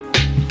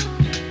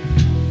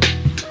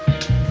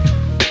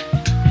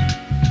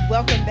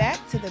Welcome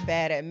back to the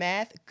Bad at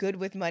Math, Good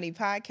with Money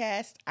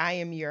podcast. I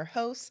am your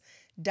host,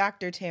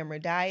 Dr. Tamara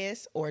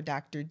Dias, or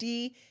Dr.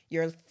 D,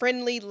 your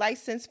friendly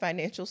licensed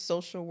financial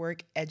social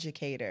work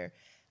educator.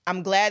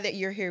 I'm glad that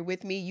you're here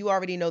with me. You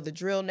already know the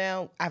drill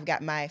now. I've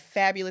got my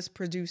fabulous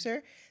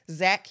producer,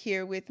 Zach,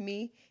 here with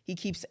me. He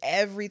keeps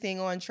everything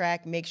on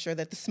track, make sure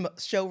that the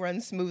show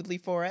runs smoothly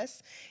for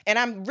us. And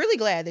I'm really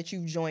glad that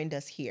you've joined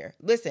us here.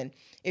 Listen,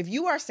 if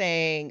you are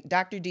saying,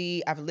 Dr.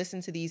 D, I've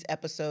listened to these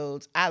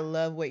episodes, I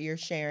love what you're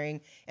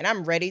sharing, and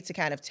I'm ready to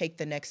kind of take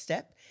the next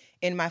step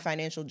in my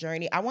financial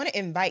journey, I want to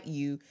invite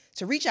you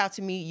to reach out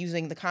to me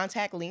using the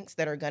contact links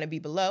that are going to be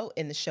below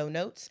in the show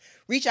notes.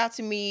 Reach out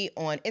to me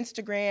on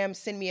Instagram,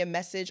 send me a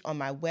message on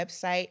my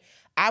website.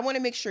 I want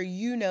to make sure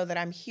you know that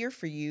I'm here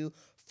for you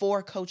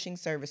for coaching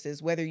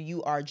services, whether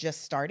you are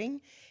just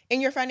starting in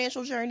your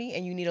financial journey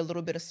and you need a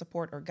little bit of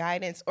support or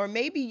guidance, or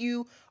maybe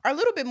you are a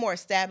little bit more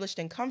established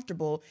and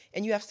comfortable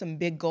and you have some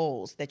big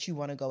goals that you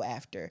want to go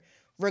after.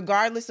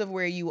 Regardless of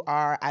where you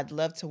are, I'd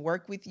love to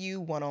work with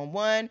you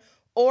one-on-one.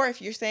 Or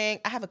if you're saying,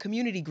 I have a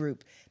community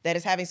group that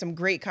is having some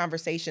great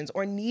conversations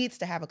or needs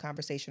to have a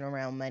conversation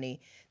around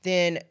money,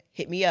 then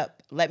hit me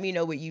up. Let me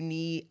know what you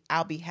need.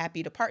 I'll be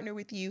happy to partner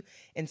with you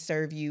and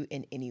serve you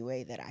in any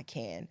way that I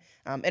can.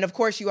 And of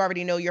course, you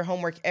already know your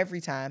homework every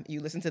time you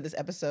listen to this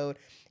episode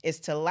is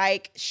to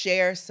like,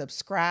 share,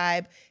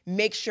 subscribe,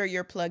 make sure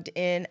you're plugged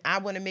in. I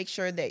want to make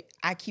sure that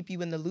I keep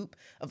you in the loop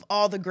of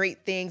all the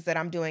great things that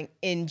I'm doing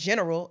in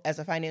general as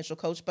a financial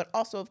coach, but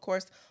also, of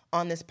course,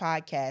 on this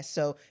podcast.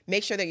 So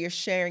make sure that you're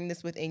sharing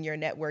this within your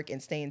network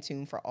and staying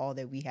tuned for all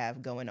that we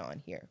have going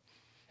on here.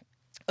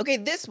 Okay,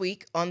 this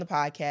week on the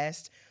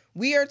podcast,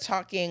 we are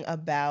talking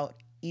about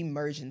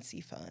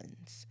emergency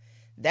funds.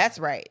 That's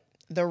right,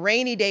 the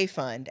rainy day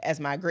fund,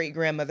 as my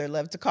great-grandmother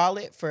loved to call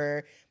it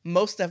for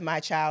most of my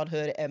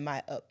childhood and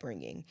my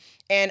upbringing.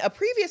 And a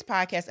previous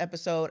podcast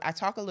episode, I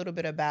talk a little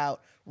bit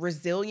about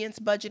resilience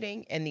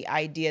budgeting and the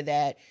idea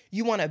that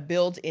you want to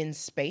build in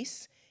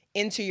space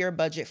into your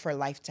budget for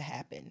life to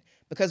happen,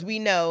 because we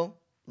know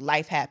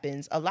life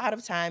happens a lot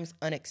of times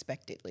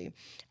unexpectedly.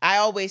 I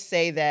always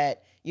say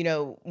that, you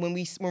know, when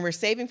we're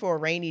saving for a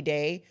rainy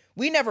day,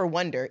 we never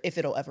wonder if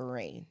it'll ever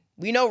rain.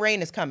 We know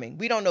rain is coming.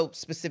 We don't know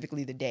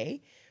specifically the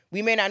day.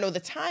 We may not know the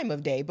time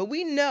of day, but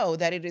we know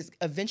that it is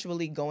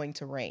eventually going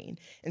to rain.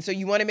 And so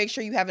you want to make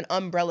sure you have an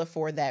umbrella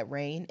for that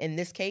rain. In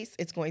this case,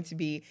 it's going to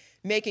be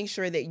making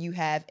sure that you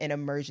have an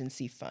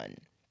emergency fund.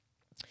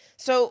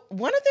 So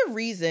one of the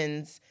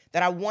reasons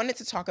that I wanted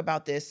to talk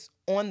about this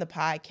on the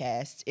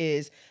podcast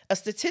is a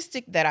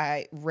statistic that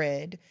I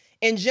read.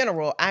 In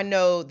general, I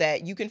know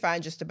that you can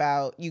find just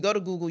about, you go to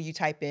Google, you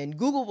type in,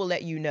 Google will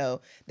let you know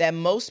that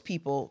most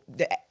people,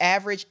 the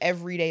average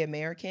everyday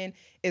American,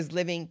 is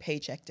living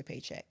paycheck to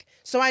paycheck.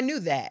 So I knew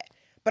that,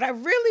 but I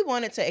really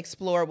wanted to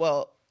explore,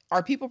 well,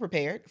 are people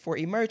prepared for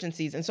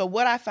emergencies? And so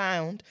what I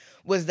found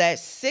was that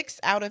 6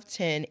 out of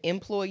 10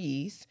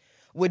 employees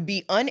would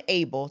be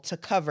unable to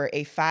cover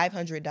a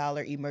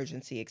 $500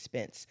 emergency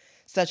expense,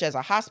 such as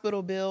a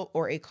hospital bill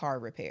or a car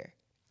repair.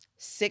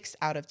 6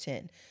 out of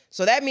 10.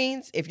 So that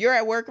means if you're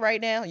at work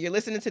right now, you're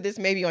listening to this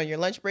maybe on your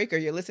lunch break or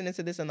you're listening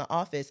to this in the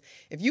office,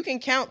 if you can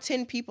count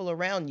 10 people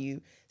around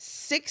you,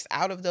 6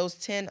 out of those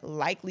 10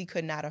 likely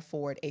could not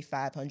afford a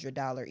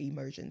 $500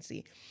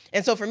 emergency.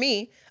 And so for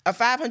me, a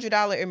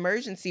 $500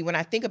 emergency, when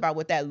I think about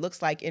what that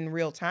looks like in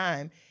real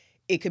time,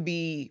 it could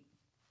be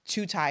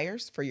 2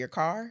 tires for your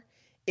car.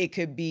 It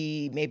could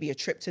be maybe a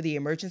trip to the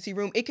emergency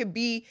room. It could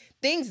be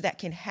things that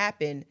can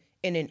happen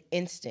in an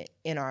instant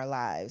in our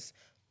lives.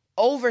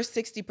 Over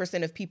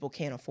 60% of people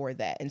can't afford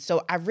that. And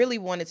so I really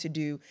wanted to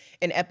do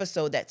an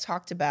episode that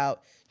talked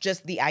about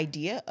just the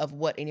idea of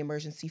what an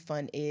emergency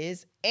fund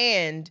is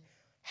and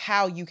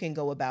how you can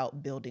go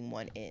about building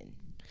one in.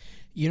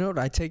 You know what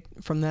I take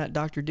from that,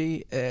 Dr.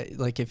 D?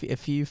 Like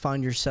if you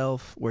find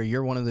yourself where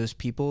you're one of those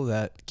people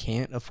that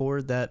can't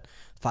afford that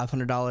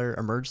 $500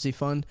 emergency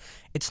fund,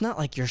 it's not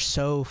like you're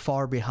so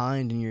far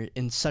behind and you're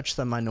in such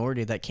the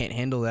minority that can't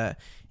handle that.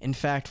 In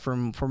fact,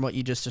 from what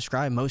you just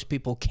described, most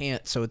people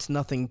can't, so it's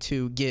nothing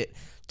to get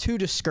too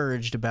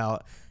discouraged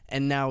about.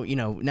 And now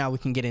we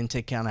can get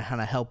into kind of how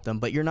to help them,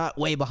 but you're not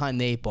way behind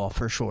the 8 ball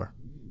for sure.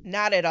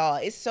 Not at all.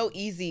 It's so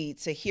easy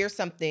to hear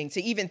something,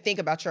 to even think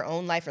about your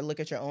own life or look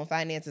at your own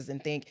finances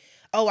and think,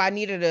 oh, I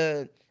needed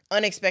a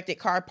unexpected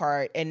car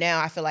part, and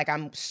now I feel like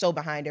I'm so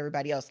behind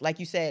everybody else. Like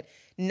you said,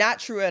 not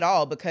true at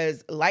all,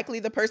 because likely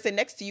the person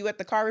next to you at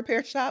the car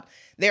repair shop,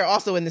 they're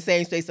also in the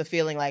same space of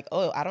feeling like,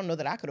 oh, I don't know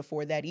that I could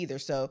afford that either.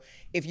 So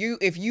if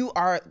you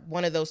are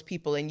one of those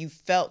people and you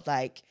felt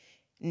like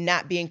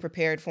not being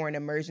prepared for an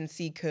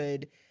emergency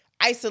could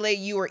isolate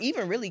you or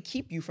even really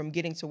keep you from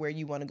getting to where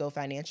you want to go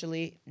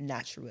financially,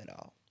 not true at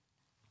all.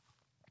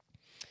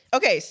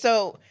 Okay,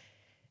 so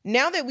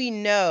now that we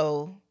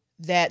know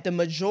that the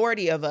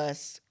majority of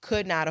us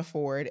could not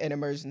afford an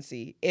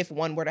emergency if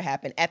one were to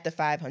happen at the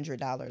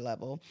 $500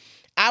 level,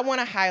 I want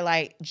to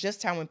highlight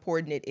just how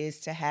important it is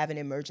to have an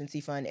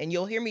emergency fund. And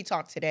you'll hear me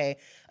talk today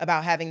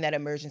about having that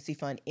emergency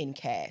fund in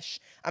cash.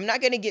 I'm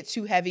not going to get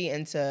too heavy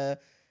into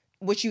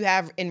what you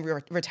have in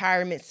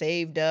retirement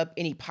saved up,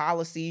 any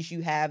policies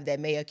you have that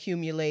may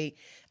accumulate.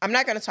 I'm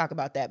not going to talk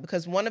about that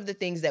because one of the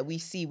things that we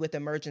see with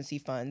emergency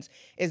funds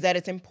is that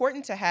it's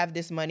important to have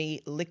this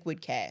money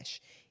liquid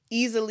cash,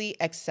 easily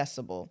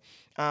accessible.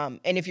 And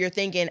if you're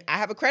thinking, I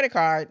have a credit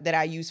card that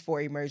I use for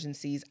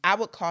emergencies, I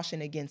would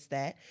caution against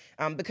that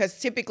because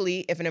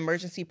typically if an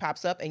emergency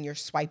pops up and you're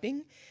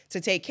swiping to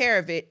take care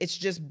of it, it's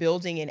just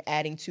building and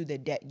adding to the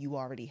debt you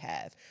already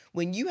have.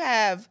 When you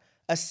have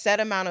a set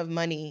amount of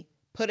money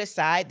put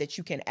aside that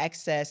you can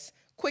access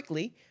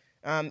quickly,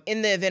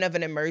 in the event of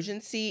an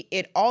emergency,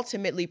 it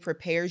ultimately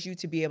prepares you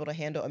to be able to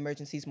handle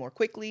emergencies more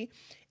quickly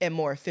and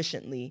more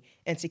efficiently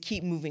and to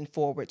keep moving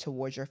forward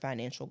towards your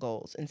financial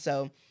goals. And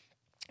so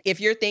if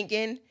you're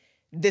thinking,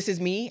 this is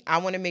me, I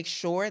want to make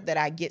sure that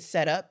I get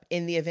set up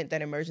in the event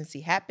that emergency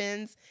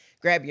happens,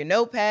 grab your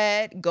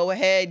notepad, go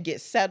ahead,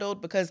 get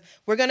settled, because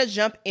we're going to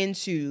jump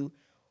into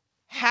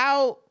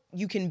how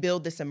you can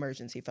build this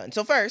emergency fund.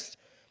 So first,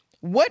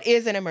 what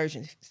is an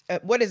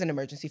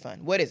emergency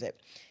fund? What is it?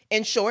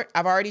 In short,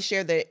 I've already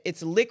shared that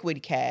it's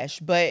liquid cash,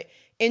 but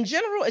in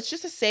general, it's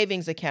just a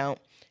savings account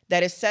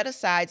that is set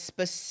aside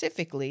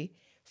specifically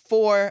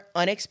for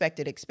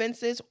unexpected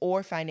expenses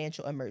or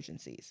financial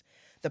emergencies.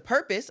 The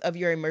purpose of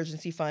your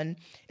emergency fund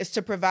is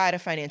to provide a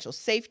financial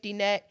safety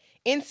net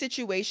in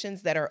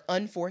situations that are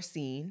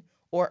unforeseen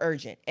or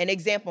urgent. An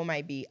example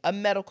might be a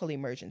medical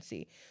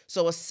emergency.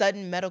 So a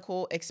sudden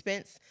medical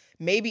expense,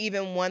 maybe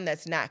even one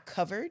that's not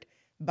covered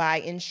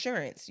by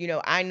insurance.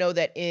 I know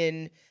that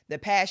in the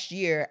past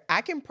year,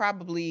 I can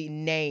probably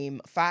name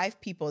 5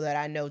 people that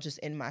I know just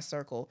in my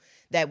circle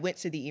that went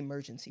to the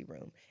emergency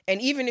room. And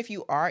even if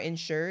you are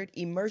insured,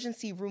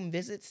 emergency room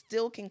visits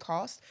still can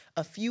cost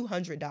a few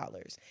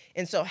 $100s.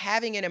 And so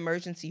having an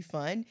emergency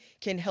fund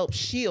can help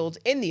shield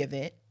in the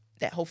event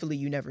that hopefully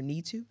you never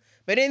need to,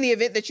 but in the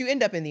event that you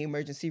end up in the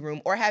emergency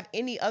room or have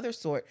any other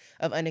sort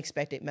of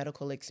unexpected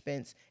medical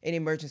expense, an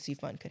emergency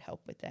fund could help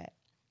with that.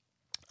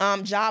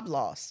 Job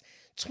loss.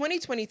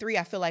 2023,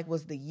 I feel like,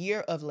 was the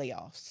year of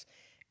layoffs.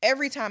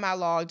 Every time I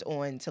logged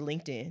on to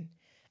LinkedIn,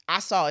 I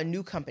saw a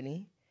new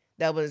company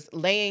that was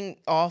laying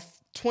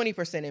off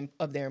 20%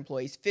 of their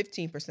employees,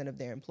 15% of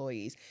their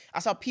employees. I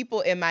saw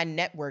people in my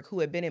network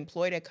who had been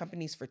employed at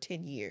companies for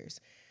 10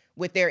 years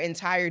with their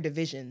entire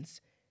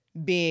divisions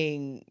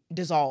being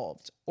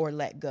dissolved or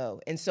let go.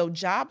 And so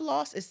job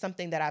loss is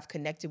something that I've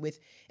connected with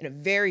in a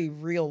very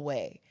real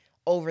way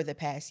over the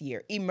past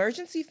year.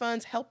 Emergency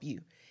funds help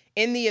you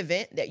in the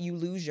event that you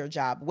lose your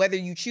job, whether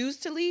you choose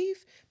to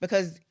leave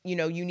because you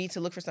need to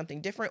look for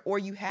something different, or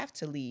you have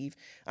to leave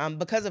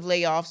because of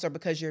layoffs or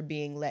because you're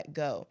being let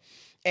go.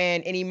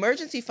 And an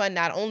emergency fund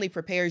not only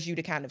prepares you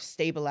to kind of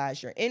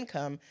stabilize your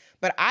income,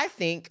 but I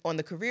think on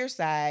the career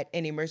side,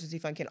 an emergency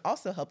fund can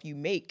also help you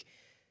make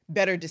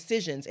better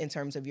decisions in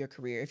terms of your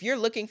career. If you're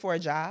looking for a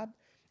job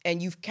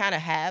and you kind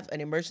of have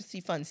an emergency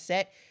fund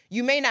set,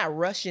 you may not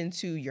rush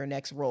into your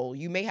next role.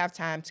 You may have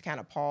time to kind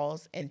of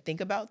pause and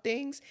think about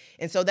things.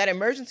 And so that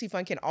emergency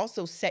fund can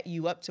also set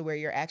you up to where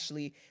you're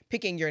actually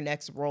picking your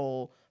next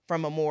role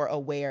from a more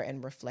aware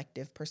and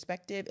reflective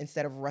perspective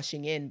instead of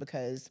rushing in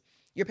because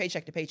you're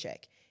paycheck to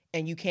paycheck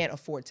and you can't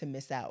afford to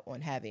miss out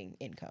on having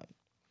income.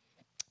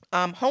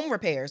 Home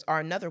repairs are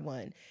another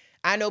one.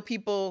 I know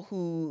people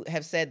who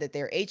have said that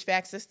their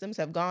HVAC systems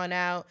have gone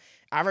out.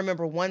 I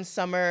remember one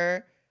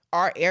summer,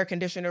 our air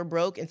conditioner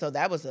broke. And so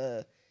that was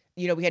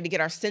we had to get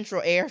our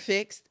central air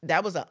fixed.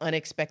 That was an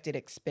unexpected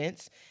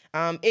expense.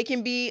 It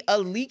can be a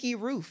leaky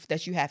roof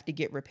that you have to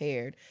get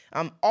repaired.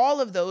 All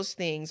of those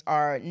things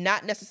are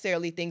not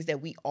necessarily things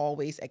that we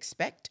always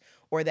expect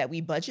or that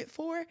we budget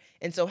for.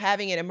 And so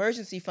having an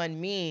emergency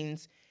fund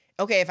means,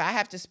 okay, if I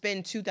have to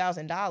spend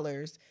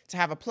 $2,000 to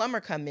have a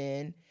plumber come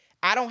in,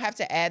 I don't have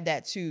to add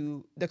that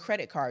to the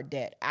credit card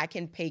debt. I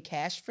can pay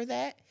cash for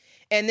that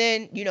and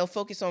then,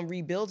 focus on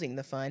rebuilding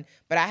the fund.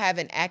 But I have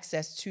an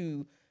access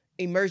to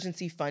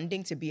emergency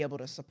funding to be able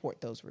to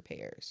support those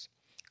repairs.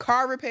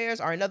 Car repairs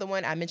are another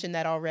one. I mentioned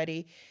that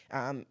already.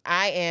 I'm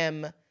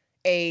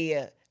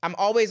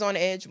always on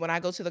edge when I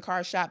go to the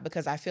car shop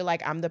because I feel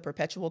like I'm the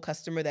perpetual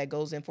customer that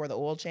goes in for the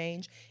oil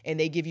change and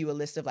they give you a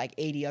list of like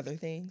 80 other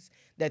things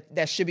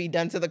that should be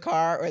done to the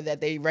car or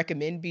that they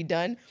recommend be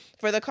done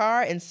for the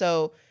car. And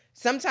so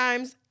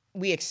sometimes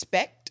we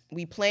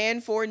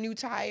plan for new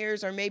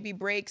tires or maybe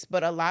brakes,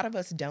 but a lot of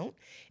us don't.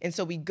 And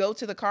so we go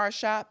to the car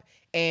shop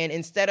and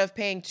instead of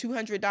paying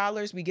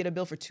 $200, we get a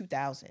bill for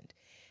 $2,000.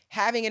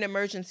 Having an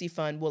emergency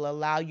fund will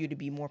allow you to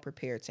be more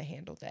prepared to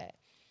handle that.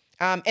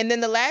 And then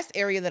the last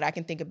area that I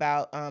can think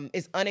about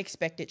is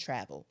unexpected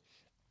travel.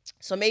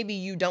 So maybe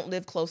you don't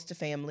live close to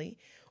family,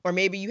 or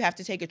maybe you have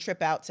to take a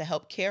trip out to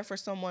help care for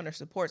someone or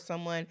support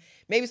someone.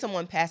 Maybe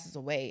someone passes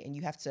away and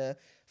you have to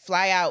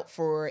fly out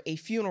for a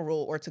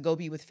funeral or to go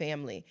be with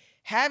family.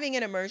 Having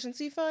an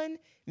emergency fund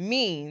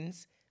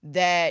means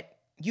that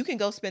you can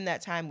go spend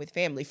that time with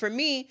family. For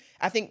me,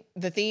 I think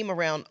the theme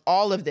around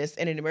all of this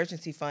in an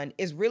emergency fund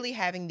is really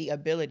having the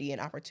ability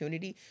and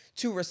opportunity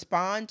to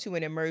respond to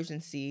an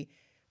emergency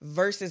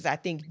versus, I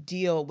think,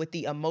 deal with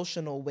the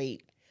emotional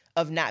weight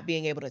of not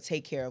being able to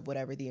take care of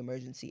whatever the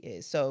emergency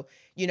is. So,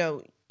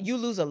 you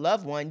lose a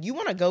loved one, you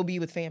want to go be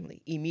with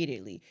family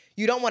immediately.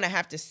 You don't want to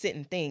have to sit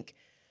and think,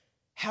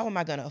 how am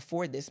I going to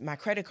afford this? My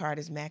credit card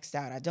is maxed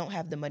out. I don't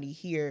have the money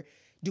here.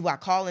 Do I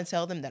call and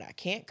tell them that I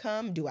can't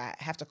come? Do I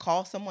have to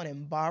call someone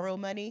and borrow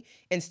money?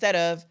 Instead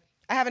of,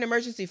 I have an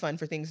emergency fund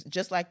for things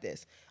just like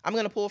this. I'm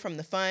going to pull from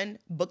the fund,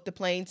 book the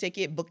plane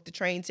ticket, book the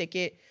train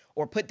ticket,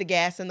 or put the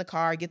gas in the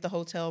car, get the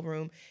hotel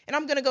room, and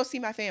I'm going to go see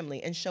my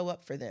family and show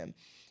up for them.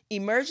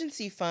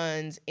 Emergency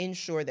funds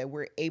ensure that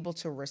we're able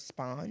to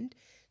respond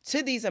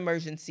to these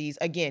emergencies,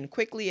 again,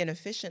 quickly and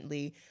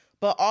efficiently,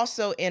 but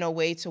also in a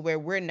way to where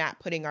we're not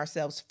putting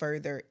ourselves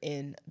further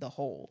in the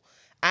hole.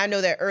 I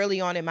know that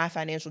early on in my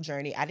financial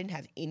journey, I didn't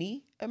have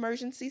any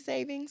emergency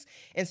savings.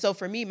 And so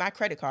for me, my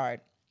credit card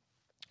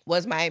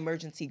was my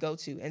emergency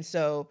go-to. And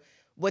so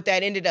what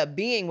that ended up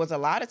being was a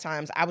lot of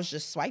times I was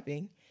just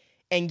swiping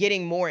and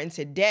getting more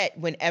into debt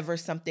whenever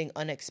something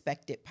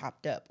unexpected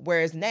popped up.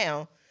 Whereas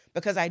now,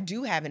 because I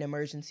do have an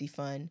emergency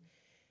fund,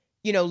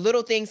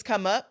 little things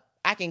come up,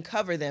 I can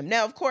cover them.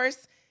 Now, of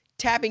course,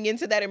 tapping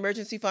into that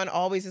emergency fund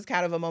always is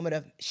kind of a moment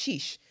of,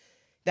 sheesh,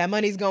 that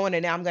money's going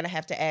and now I'm going to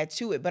have to add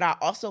to it. But I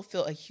also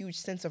feel a huge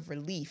sense of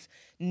relief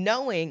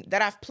knowing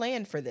that I've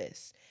planned for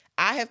this.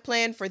 I have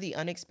planned for the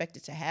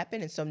unexpected to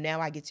happen. And so now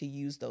I get to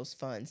use those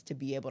funds to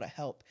be able to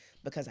help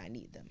because I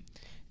need them.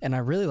 And I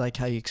really like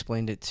how you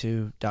explained it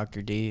too,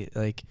 Dr. D.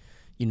 Like,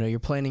 you're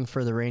planning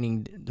for the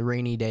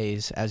rainy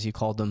days, as you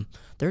called them.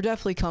 They're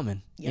definitely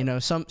coming.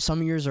 Yep.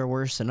 Some years are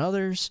worse than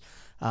others.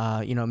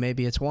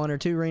 Maybe it's 1 or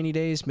 2 rainy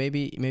days.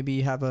 Maybe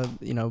you have a,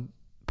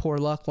 poor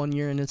luck one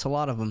year and it's a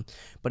lot of them.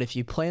 But if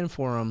you plan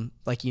for them,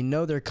 like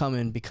they're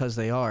coming because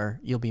they are,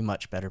 you'll be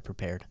much better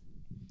prepared.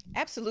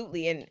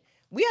 Absolutely. And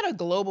we had a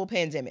global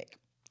pandemic.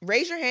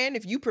 Raise your hand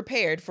if you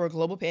prepared for a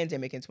global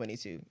pandemic in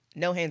 22.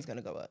 No hand's going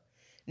to go up.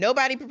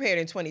 Nobody prepared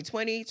in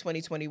 2020,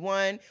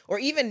 2021, or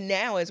even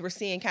now as we're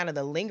seeing kind of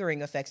the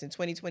lingering effects in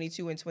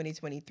 2022 and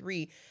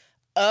 2023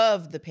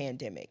 of the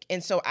pandemic.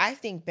 And so I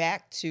think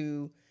back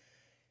to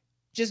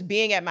just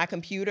being at my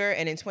computer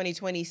and in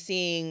 2020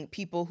 seeing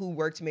people who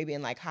worked maybe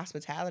in like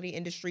hospitality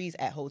industries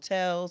at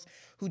hotels,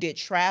 who did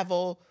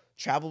travel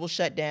was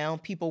shut down.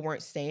 People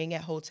weren't staying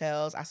at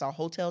hotels. I saw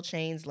hotel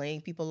chains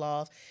laying people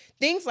off.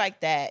 Things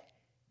like that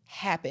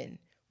happen,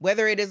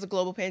 whether it is a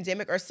global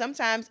pandemic or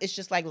sometimes it's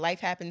just like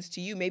life happens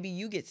to you. Maybe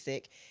you get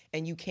sick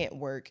and you can't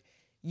work.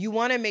 You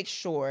want to make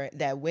sure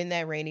that when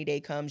that rainy day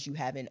comes, you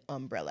have an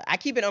umbrella. I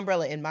keep an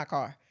umbrella in my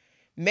car.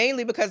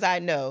 Mainly because I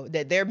know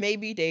that there may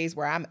be days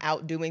where I'm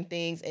out doing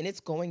things and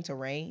it's going to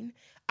rain.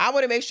 I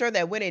want to make sure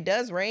that when it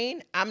does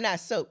rain, I'm not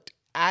soaked.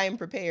 I am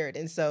prepared.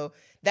 And so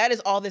that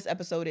is all this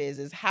episode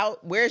is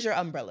where's your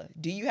umbrella?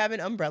 Do you have an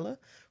umbrella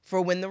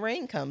for when the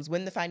rain comes,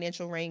 when the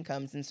financial rain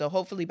comes? And so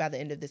hopefully by the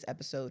end of this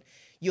episode,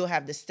 you'll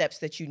have the steps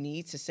that you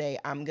need to say,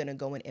 I'm going to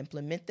go and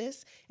implement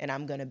this and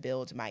I'm going to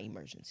build my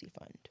emergency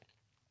fund.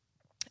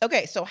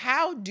 Okay, so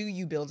how do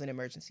you build an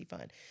emergency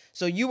fund?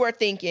 So you are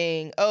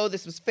thinking, oh,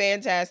 this was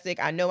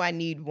fantastic. I know I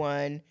need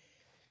one.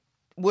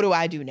 What do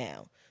I do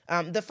now?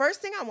 The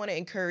first thing I want to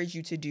encourage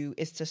you to do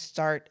is to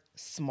start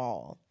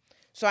small.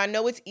 So I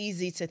know it's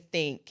easy to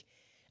think,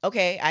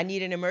 okay, I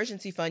need an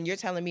emergency fund. You're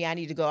telling me I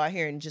need to go out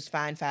here and just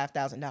find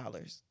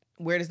 $5,000.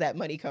 Where does that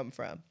money come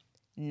from?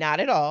 Not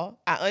at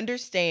all. I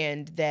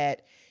understand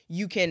that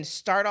you can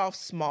start off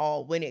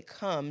small when it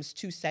comes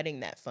to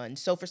setting that fund.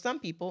 So for some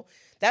people,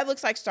 that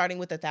looks like starting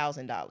with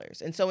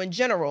 $1,000. And so in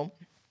general,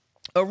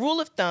 a rule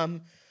of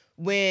thumb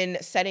when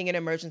setting an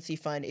emergency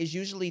fund is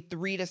usually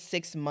 3 to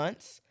 6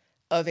 months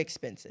of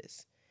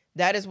expenses.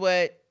 That is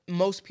what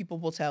most people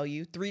will tell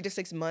you. 3 to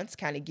 6 months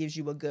kind of gives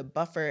you a good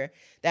buffer.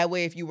 That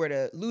way, if you were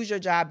to lose your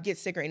job, get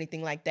sick or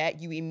anything like that,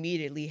 you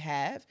immediately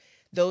have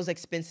those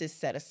expenses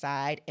set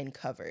aside and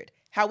covered.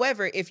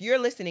 However, if you're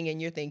listening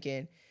and you're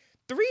thinking,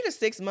 3 to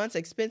 6 months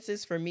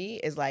expenses for me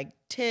is like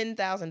 $10,000,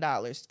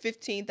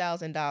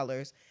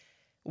 $15,000.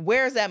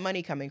 Where's that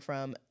money coming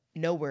from?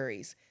 No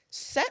worries.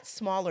 Set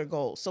smaller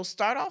goals. So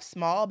start off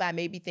small by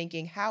maybe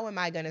thinking, how am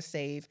I going to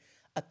save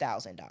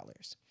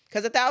 $1,000?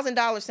 Because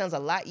 $1,000 sounds a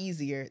lot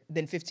easier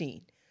than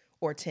 15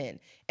 or 10.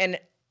 And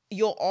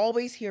you'll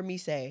always hear me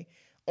say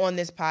on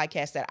this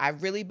podcast that I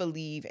really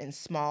believe in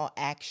small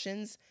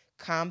actions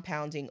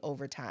compounding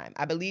over time.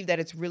 I believe that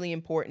it's really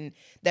important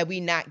that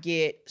we not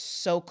get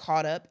so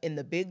caught up in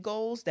the big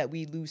goals that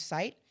we lose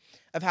sight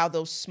of how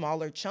those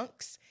smaller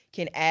chunks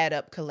can add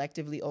up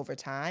collectively over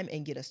time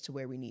and get us to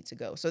where we need to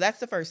go. So that's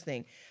the first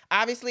thing.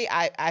 Obviously,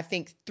 I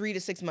think 3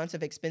 to 6 months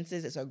of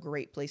expenses is a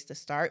great place to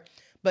start,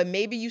 but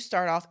maybe you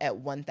start off at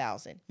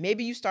 1,000.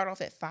 Maybe you start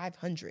off at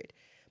 500.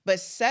 But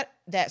set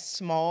that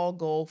small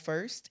goal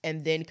first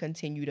and then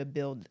continue to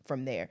build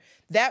from there.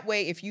 That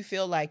way, if you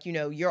feel like,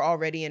 you're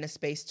already in a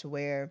space to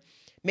where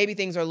maybe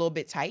things are a little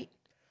bit tight,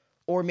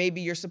 or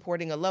maybe you're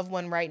supporting a loved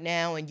one right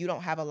now and you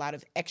don't have a lot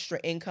of extra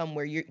income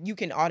where you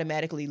can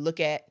automatically look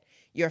at,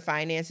 your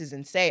finances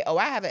and say, oh,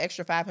 I have an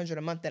extra $500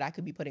 a month that I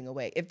could be putting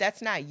away. If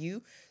that's not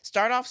you,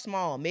 start off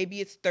small.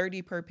 Maybe it's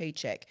 $30 per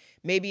paycheck.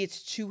 Maybe it's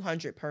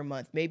 $200 per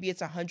month. Maybe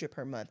it's $100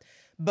 per month.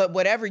 But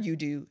whatever you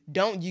do,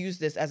 don't use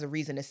this as a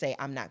reason to say,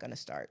 I'm not going to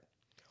start.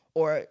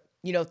 Or,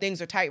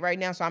 things are tight right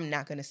now, so I'm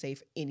not going to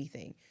save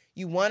anything.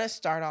 You want to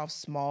start off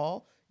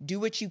small, do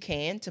what you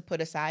can to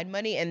put aside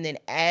money. And then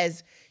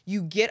as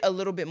you get a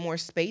little bit more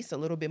space, a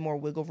little bit more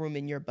wiggle room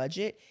in your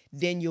budget,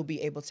 then you'll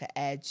be able to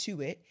add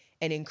to it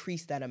and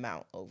increase that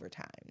amount over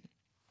time.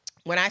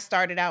 When I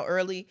started out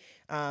early,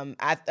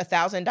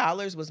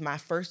 $1,000 was my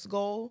first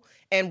goal.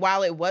 And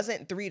while it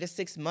wasn't 3 to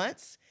 6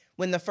 months,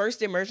 when the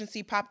first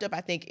emergency popped up, I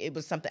think it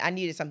was something, I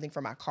needed something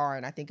for my car,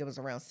 and I think it was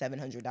around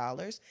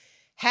 $700.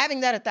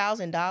 Having that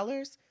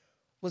 $1,000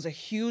 was a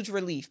huge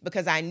relief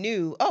because I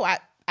knew,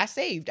 I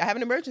saved. I have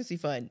an emergency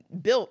fund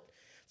built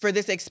for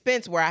this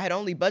expense where I had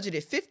only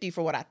budgeted $50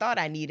 for what I thought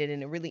I needed,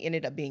 and it really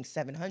ended up being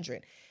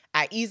 $700.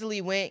 I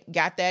easily went,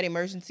 got that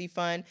emergency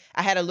fund.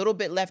 I had a little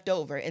bit left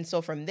over. And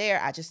so from there,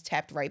 I just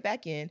tapped right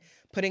back in,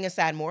 putting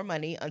aside more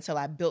money until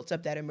I built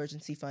up that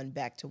emergency fund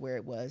back to where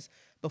it was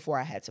before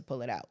I had to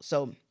pull it out.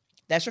 So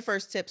that's your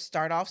first tip.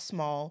 Start off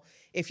small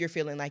if you're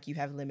feeling like you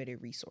have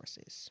limited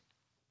resources.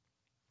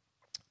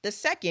 The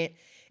second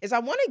is I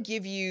want to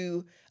give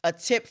you a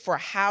tip for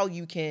how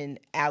you can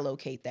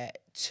allocate that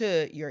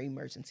to your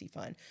emergency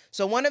fund.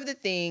 So one of the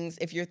things,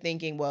 if you're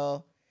thinking,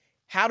 well,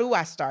 how do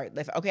I start?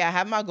 Okay, I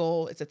have my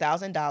goal. It's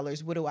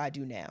 $1,000. What do I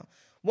do now?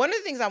 One of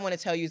the things I want to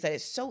tell you is that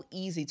it's so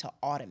easy to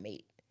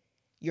automate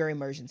your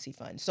emergency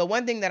fund. So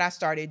one thing that I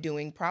started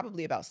doing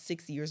probably about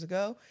 6 years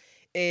ago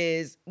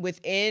is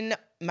within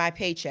my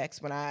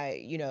paychecks, when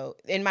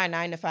in my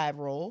 9-to-5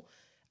 role,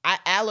 I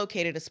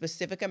allocated a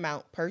specific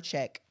amount per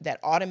check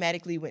that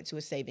automatically went to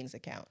a savings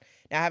account.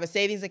 Now I have a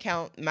savings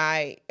account.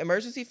 My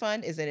emergency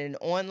fund is in an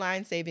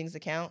online savings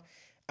account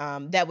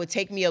that would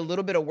take me a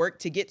little bit of work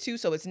to get to.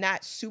 So it's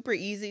not super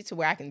easy to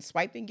where I can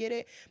swipe and get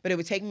it, but it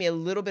would take me a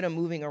little bit of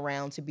moving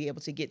around to be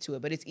able to get to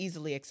it, but it's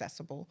easily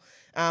accessible.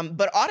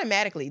 But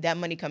automatically that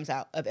money comes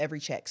out of every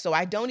check. So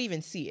I don't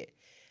even see it.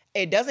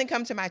 It doesn't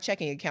come to my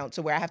checking account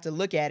to where I have to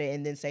look at it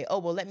and then say, oh,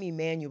 well, let me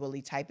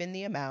manually type in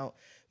the amount,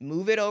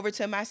 move it over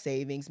to my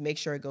savings, make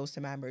sure it goes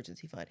to my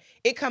emergency fund.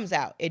 It comes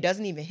out. It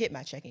doesn't even hit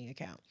my checking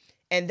account.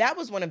 And that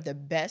was one of the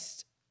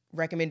best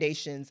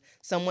recommendations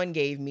someone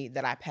gave me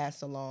that I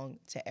passed along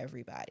to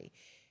everybody.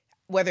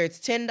 Whether it's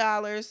 $10,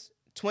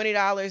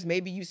 $20,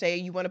 maybe you say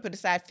you want to put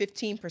aside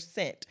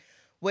 15%,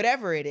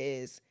 whatever it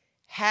is,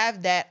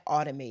 have that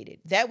automated.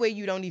 That way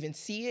you don't even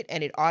see it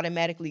and it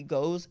automatically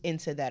goes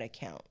into that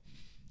account.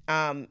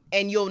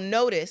 And you'll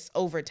notice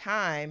over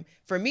time,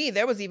 for me,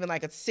 there was even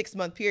like a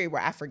 6-month period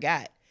where I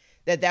forgot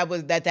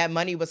that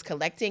money was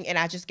collecting. And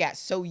I just got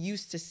so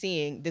used to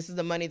seeing this is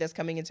the money that's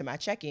coming into my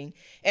checking.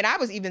 And I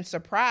was even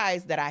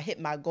surprised that I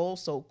hit my goal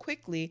so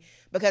quickly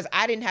because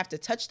I didn't have to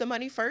touch the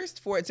money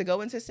first for it to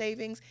go into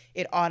savings.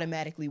 It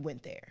automatically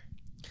went there.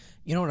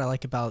 You know what I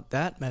like about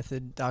that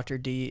method, Dr.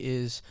 D,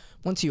 is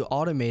once you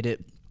automate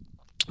it,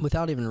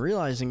 without even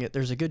realizing it,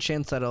 there's a good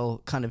chance that'll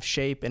kind of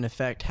shape and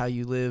affect how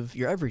you live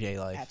your everyday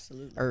life.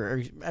 Absolutely.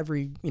 Or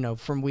every,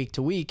 from week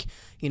to week,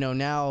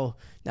 now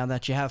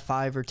that you have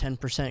 5 or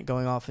 10%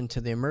 going off into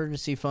the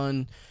emergency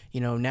fund,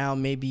 now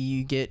maybe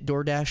you get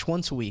DoorDash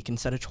once a week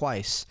instead of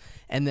twice.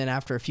 And then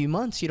after a few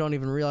months, you don't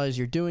even realize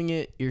you're doing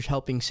it. You're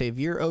helping save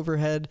your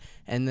overhead.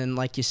 And then,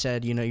 like you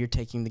said, you're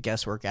taking the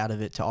guesswork out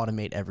of it to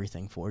automate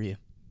everything for you.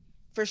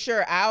 For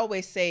sure. I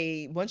always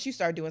say once you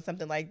start doing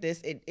something like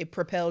this, it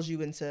propels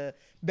you into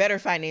better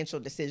financial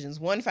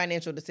decisions. One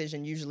financial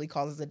decision usually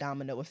causes a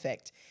domino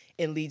effect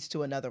and leads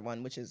to another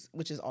one, which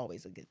is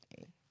always a good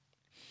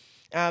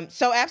thing.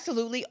 So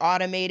absolutely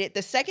automate it.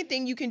 The second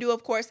thing you can do,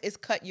 of course, is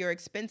cut your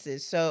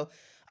expenses. So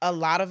a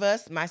lot of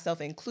us, myself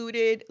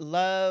included,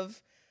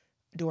 love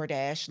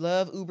DoorDash,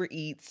 love Uber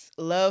Eats,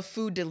 love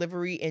food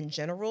delivery in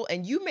general.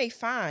 And you may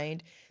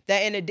find that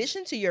in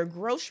addition to your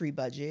grocery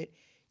budget,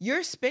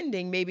 you're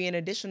spending maybe an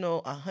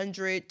additional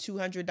 $100,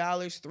 $200,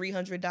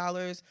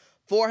 $300,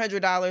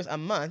 $400 a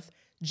month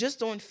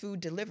just on food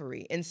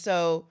delivery. And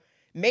so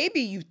maybe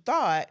you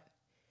thought,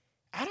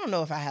 I don't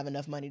know if I have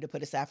enough money to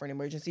put aside for an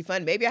emergency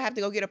fund. Maybe I have to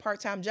go get a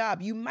part-time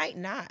job. You might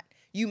not.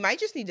 You might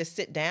just need to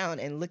sit down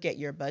and look at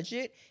your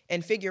budget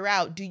and figure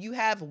out, do you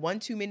have one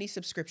too many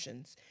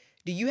subscriptions?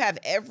 Do you have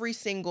every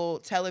single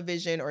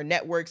television or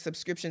network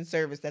subscription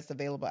service that's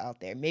available out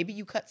there? Maybe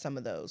you cut some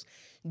of those.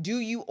 Do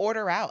you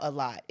order out a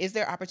lot? Is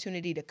there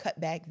opportunity to cut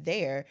back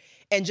there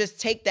and just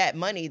take that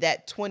money,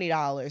 that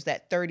 $20,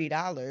 that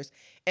 $30,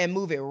 and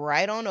move it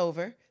right on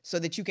over so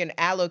that you can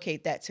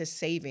allocate that to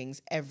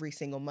savings every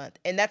single month?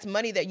 And that's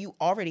money that you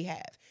already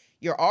have.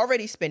 You're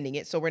already spending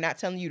it, so we're not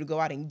telling you to go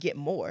out and get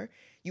more.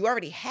 You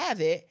already have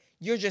it.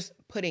 You're just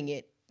putting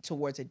it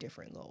towards a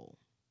different goal.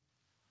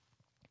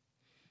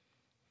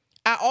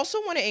 I also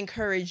want to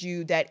encourage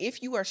you that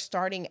if you are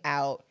starting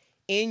out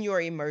in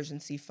your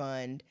emergency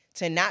fund,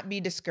 to not be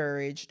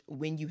discouraged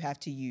when you have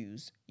to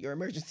use your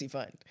emergency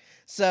fund.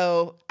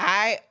 So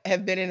I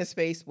have been in a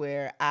space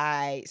where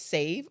I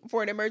save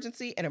for an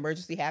emergency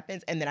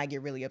happens, and then I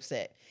get really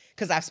upset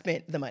because I've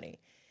spent the money.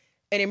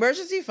 An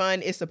emergency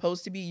fund is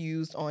supposed to be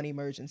used on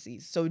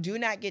emergencies. So do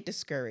not get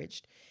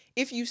discouraged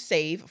if you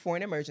save for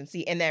an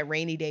emergency and that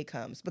rainy day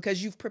comes,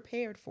 because you've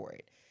prepared for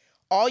it.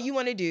 All you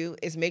want to do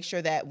is make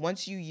sure that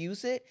once you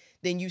use it,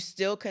 then you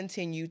still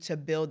continue to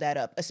build that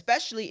up,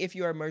 especially if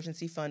your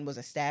emergency fund was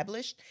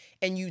established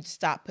and you'd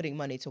stop putting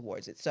money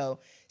towards it. So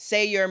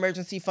say your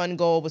emergency fund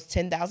goal was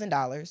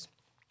 $10,000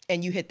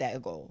 and you hit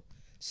that goal.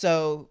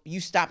 So you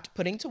stopped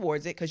putting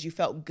towards it because you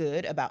felt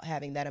good about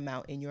having that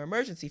amount in your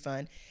emergency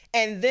fund.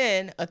 And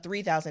then a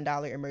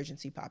 $3,000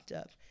 emergency popped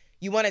up.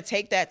 You want to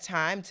take that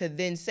time to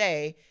then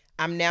say,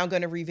 I'm now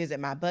going to revisit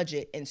my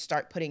budget and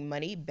start putting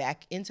money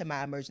back into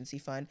my emergency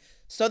fund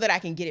so that I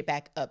can get it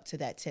back up to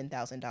that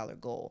 $10,000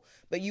 goal.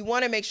 But you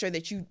want to make sure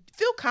that you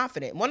feel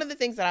confident. One of the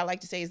things that I like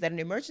to say is that an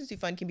emergency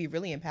fund can be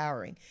really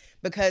empowering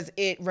because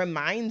it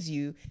reminds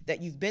you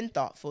that you've been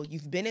thoughtful,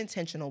 you've been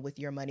intentional with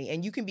your money,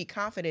 and you can be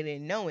confident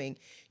in knowing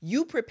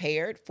you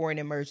prepared for an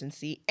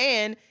emergency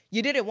and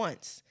you did it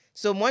once.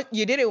 So once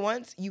you did it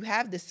once, you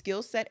have the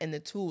skill set and the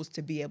tools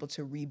to be able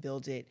to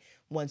rebuild it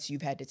once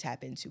you've had to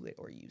tap into it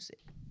or use it.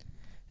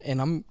 And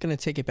I'm going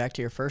to take it back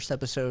to your first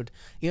episode.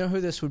 You know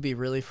who this would be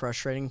really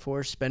frustrating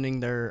for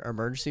spending their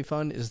emergency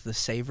fund is the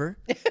saver.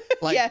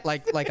 Yes.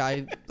 like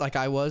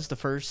I was the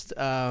first,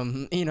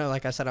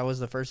 like I said, I was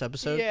the first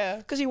episode. Yeah.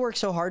 Because you work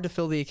so hard to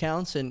fill the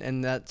accounts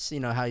and that's,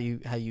 how you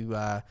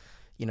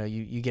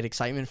get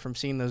excitement from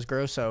seeing those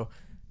grow. So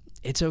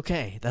it's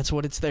okay. That's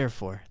what it's there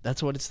for.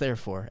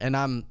 And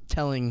I'm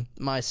telling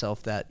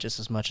myself that just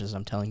as much as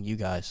I'm telling you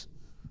guys.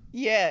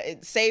 Yeah,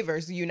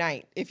 savers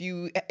unite. If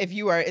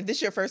this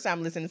is your first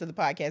time listening to the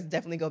podcast,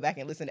 definitely go back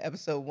and listen to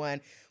episode 1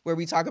 where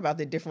we talk about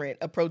the different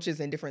approaches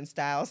and different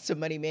styles to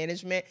money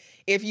management.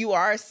 If you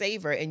are a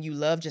saver and you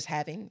love just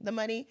having the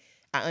money,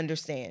 I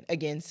understand.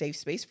 Again, safe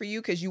space for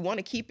you because you want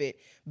to keep it,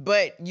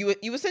 but you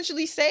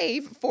essentially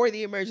save for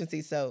the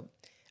emergency. So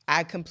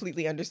I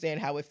completely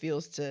understand how it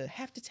feels to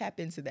have to tap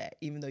into that,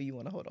 even though you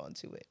want to hold on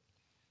to it.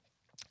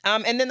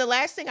 And then the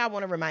last thing I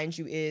want to remind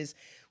you is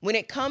when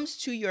it comes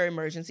to your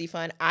emergency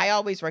fund, I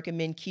always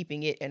recommend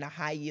keeping it in a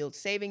high yield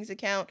savings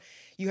account.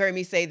 You heard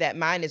me say that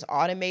mine is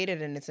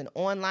automated and it's an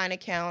online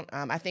account.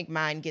 I think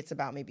mine gets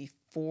about maybe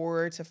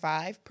 4 to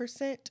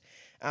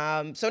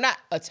 5%. So not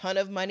a ton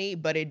of money,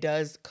 but it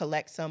does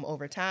collect some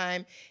over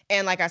time.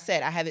 And like I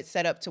said, I have it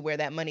set up to where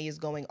that money is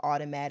going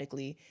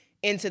automatically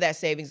into that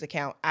savings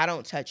account. I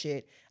don't touch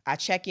it. I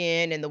check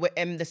in,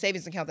 and the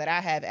savings account that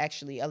I have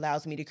actually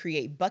allows me to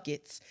create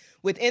buckets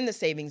within the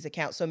savings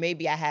account. So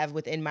maybe I have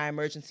within my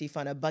emergency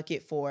fund a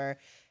bucket for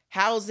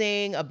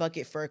housing, a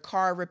bucket for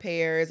car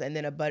repairs, and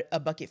then a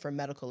bucket for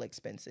medical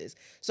expenses.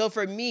 So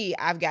for me,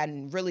 I've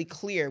gotten really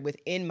clear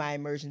within my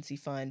emergency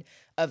fund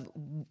of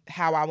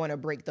how I want to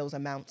break those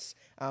amounts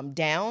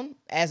down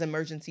as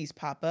emergencies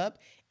pop up.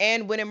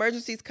 And when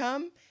emergencies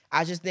come,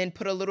 I just then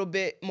put a little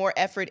bit more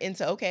effort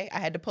into, okay, I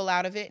had to pull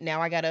out of it. Now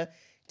I got to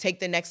take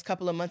the next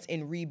couple of months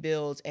and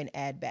rebuild and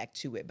add back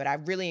to it. But I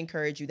really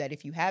encourage you that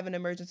if you have an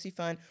emergency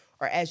fund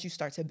or as you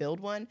start to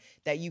build one,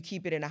 that you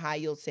keep it in a high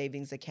yield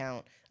savings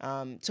account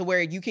to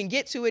where you can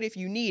get to it if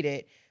you need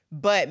it,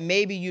 but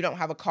maybe you don't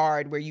have a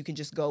card where you can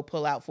just go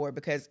pull out for it.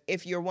 Because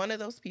if you're one of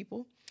those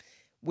people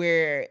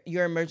where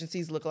your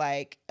emergencies look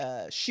like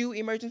shoe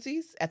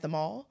emergencies at the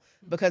mall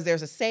because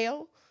there's a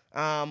sale,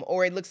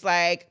 or it looks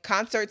like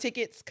concert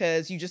tickets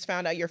because you just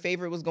found out your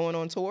favorite was going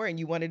on tour and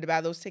you wanted to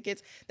buy those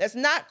tickets. That's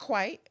not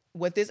quite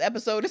what this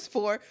episode is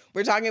for.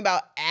 We're talking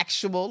about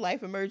actual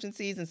life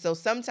emergencies. And so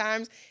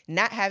sometimes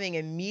not having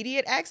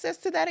immediate access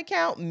to that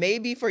account may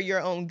be for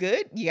your own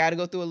good. You got to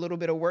go through a little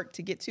bit of work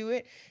to get to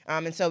it.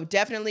 And so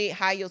definitely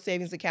high yield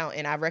savings account.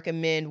 And I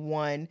recommend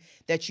one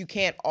that you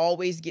can't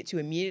always get to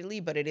immediately,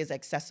 but it is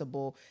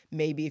accessible.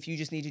 Maybe if you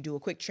just need to do a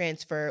quick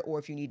transfer or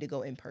if you need to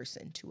go in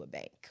person to a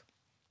bank.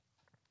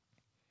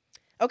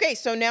 Okay,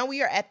 so now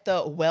we are at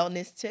the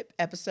wellness tip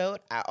episode.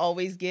 I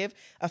always give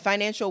a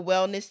financial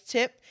wellness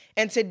tip,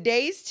 and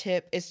today's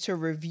tip is to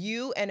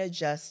review and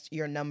adjust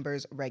your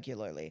numbers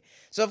regularly.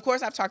 So, of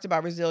course, I've talked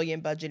about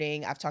resilient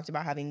budgeting. I've talked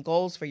about having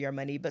goals for your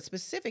money, but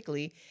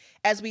specifically,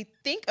 as we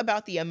think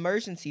about the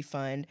emergency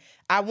fund,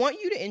 I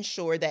want you to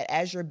ensure that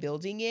as you're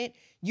building it,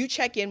 you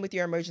check in with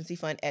your emergency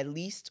fund at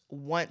least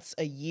once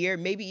a year,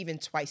 maybe even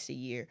twice a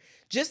year,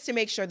 just to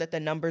make sure that the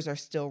numbers are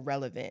still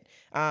relevant.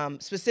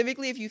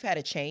 Specifically, if you've had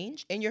a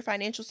change in your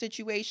financial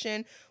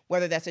situation,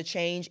 whether that's a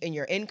change in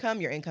your income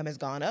has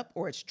gone up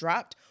or it's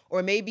dropped,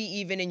 or maybe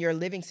even in your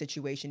living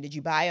situation. Did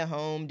you buy a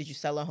home? Did you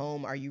sell a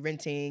home? Are you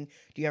renting?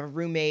 Do you have a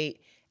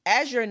roommate?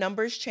 As your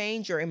numbers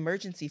change, your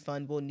emergency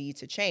fund will need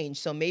to change.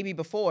 So maybe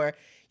before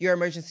your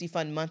emergency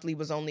fund monthly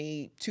was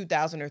only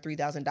 $2,000 or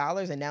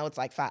 $3,000, and now it's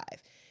like $5,000.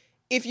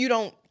 If you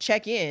don't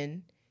check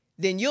in,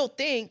 then you'll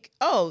think,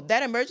 oh,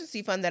 that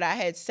emergency fund that I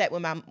had set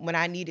when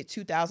I needed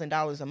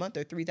 $2,000 a month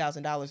or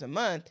 $3,000 a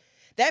month,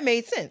 that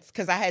made sense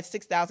because I had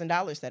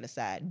 $6,000 set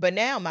aside. But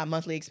now my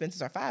monthly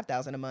expenses are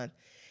 $5,000 a month.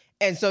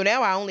 And so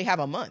now I only have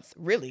a month,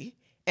 really.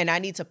 And I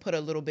need to put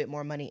a little bit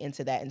more money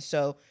into that. And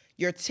so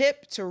your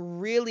tip to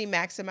really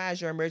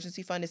maximize your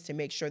emergency fund is to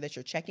make sure that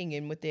you're checking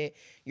in with it,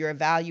 you're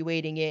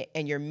evaluating it,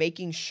 and you're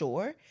making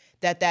sure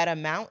that that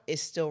amount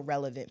is still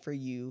relevant for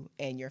you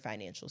and your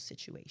financial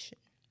situation.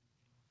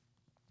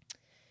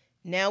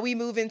 Now we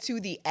move into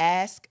the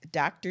Ask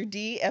Dr.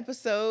 D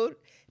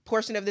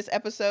portion of this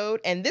episode.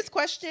 And this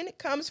question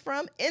comes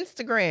from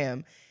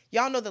Instagram.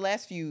 Y'all know the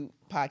last few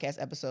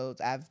podcast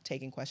episodes, I've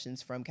taken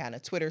questions from kind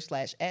of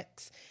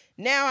Twitter/X.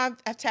 Now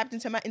I've tapped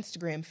into my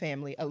Instagram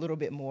family a little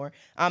bit more.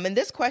 And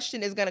this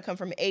question is going to come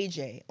from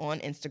AJ on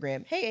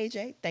Instagram. Hey,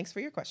 AJ, thanks for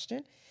your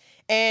question.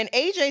 And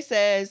AJ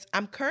says,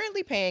 I'm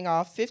currently paying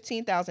off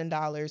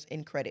 $15,000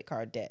 in credit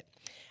card debt.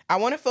 I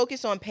want to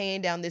focus on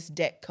paying down this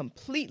debt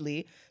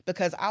completely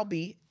because I'll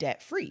be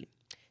debt-free.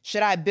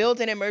 Should I build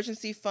an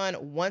emergency fund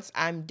once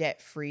I'm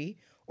debt-free,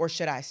 or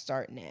should I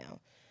start now?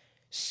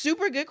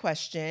 Super good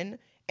question.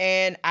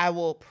 And I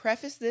will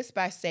preface this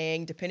by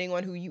saying, depending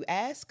on who you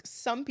ask,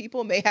 some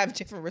people may have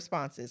different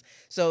responses.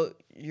 So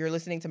you're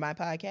listening to my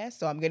podcast,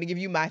 so I'm going to give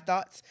you my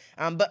thoughts.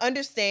 But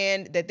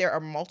understand that there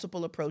are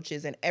multiple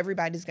approaches, and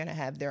everybody's going to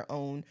have their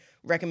own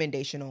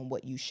recommendation on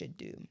what you should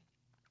do.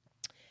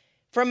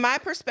 From my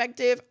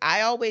perspective,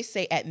 I always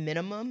say at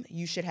minimum,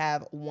 you should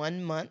have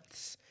 1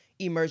 month's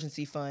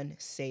emergency fund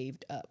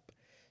saved up.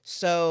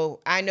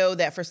 So I know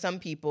that for some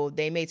people,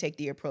 they may take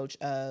the approach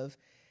of,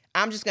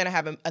 I'm just going to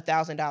have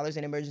 $1,000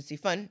 in emergency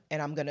fund,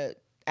 and I'm going to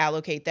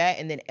allocate that,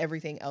 and then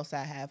everything else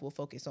I have will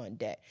focus on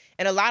debt.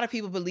 And a lot of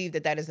people believe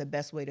that that is the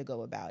best way to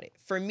go about it.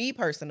 For me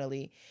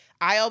personally,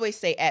 I always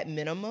say at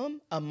minimum,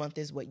 a month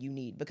is what you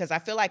need, because I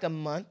feel like a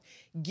month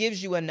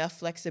gives you enough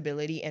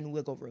flexibility and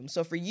wiggle room.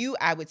 So for you,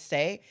 I would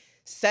say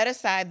set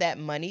aside that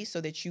money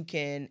so that you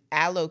can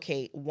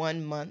allocate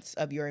 1 month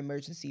of your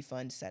emergency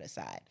fund set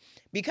aside.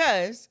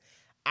 Because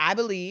I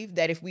believe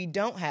that if we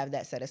don't have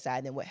that set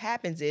aside, then what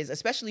happens is,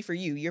 especially for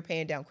you, you're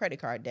paying down credit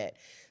card debt.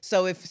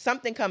 So if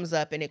something comes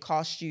up and it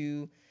costs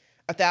you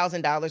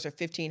 $1,000 or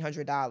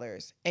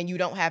 $1,500 and you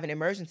don't have an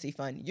emergency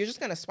fund, you're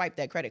just going to swipe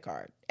that credit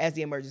card as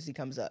the emergency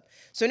comes up.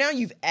 So now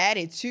you've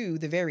added to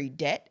the very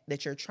debt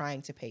that you're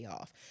trying to pay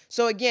off.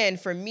 So again,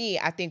 for me,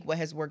 I think what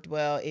has worked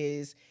well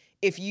is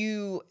if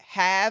you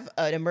have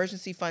an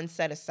emergency fund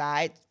set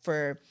aside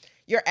for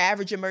your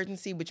average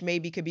emergency, which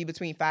maybe could be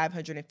between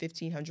 $500 and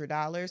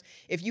 $1,500,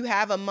 if you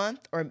have a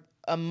month or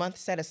a month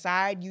set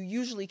aside, you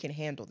usually can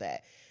handle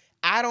that.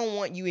 I don't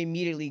want you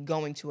immediately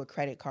going to a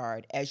credit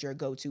card as your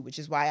go-to, which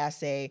is why I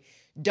say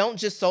don't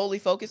just solely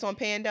focus on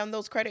paying down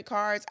those credit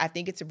cards. I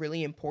think it's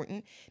really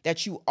important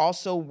that you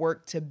also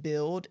work to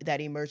build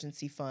that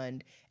emergency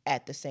fund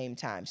at the same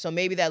time. So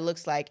maybe that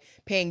looks like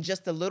paying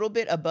just a little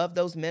bit above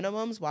those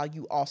minimums while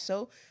you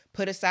also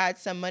put aside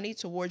some money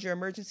towards your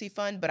emergency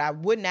fund. But I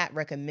would not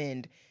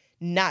recommend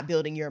not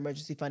building your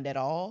emergency fund at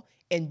all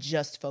and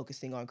just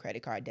focusing on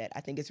credit card debt. I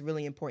think it's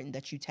really important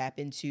that you tap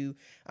into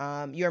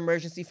your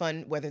emergency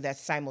fund, whether that's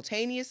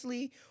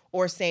simultaneously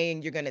or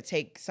saying you're going to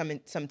take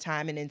some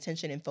time and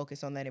intention and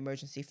focus on that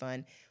emergency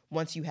fund.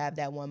 Once you have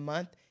that 1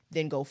 month,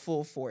 then go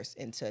full force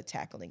into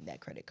tackling that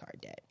credit card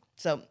debt.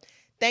 So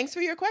thanks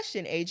for your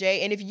question,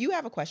 AJ. And if you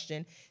have a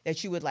question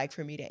that you would like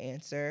for me to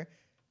answer,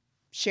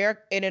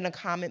 share it in a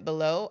comment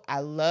below.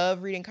 I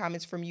love reading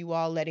comments from you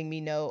all, letting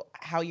me know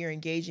how you're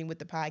engaging with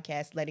the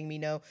podcast, letting me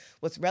know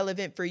what's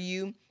relevant for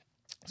you.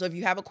 So if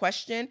you have a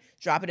question,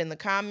 drop it in the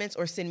comments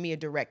or send me a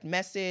direct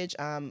message.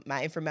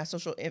 My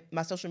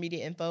social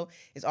media info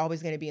is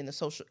always going to be in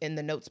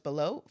the notes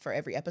below for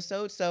every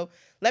episode. So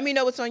let me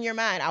know what's on your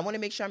mind. I want to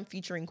make sure I'm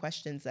featuring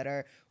questions that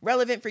are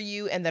relevant for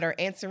you and that are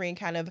answering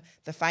kind of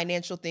the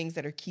financial things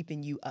that are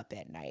keeping you up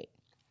at night.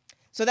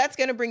 So that's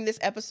going to bring this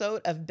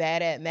episode of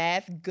Bad at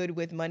Math, Good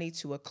with Money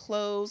to a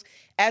close.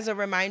 As a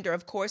reminder,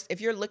 of course,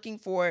 if you're looking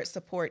for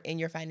support in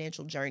your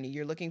financial journey,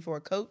 you're looking for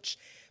a coach,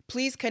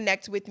 please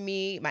connect with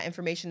me. My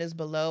information is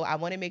below. I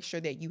want to make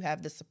sure that you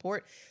have the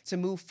support to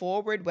move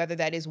forward, whether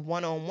that is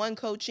one-on-one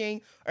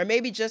coaching or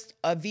maybe just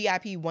a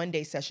VIP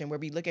one-day session where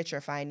we look at your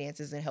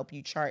finances and help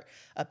you chart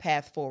a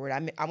path forward.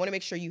 I want to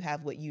make sure you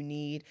have what you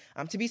need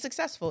to be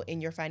successful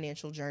in your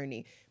financial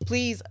journey.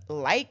 Please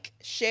like,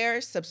 share,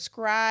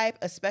 subscribe,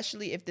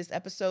 especially if this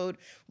episode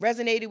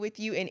resonated with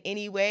you in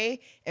any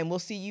way, and we'll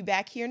see you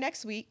back here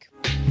next week.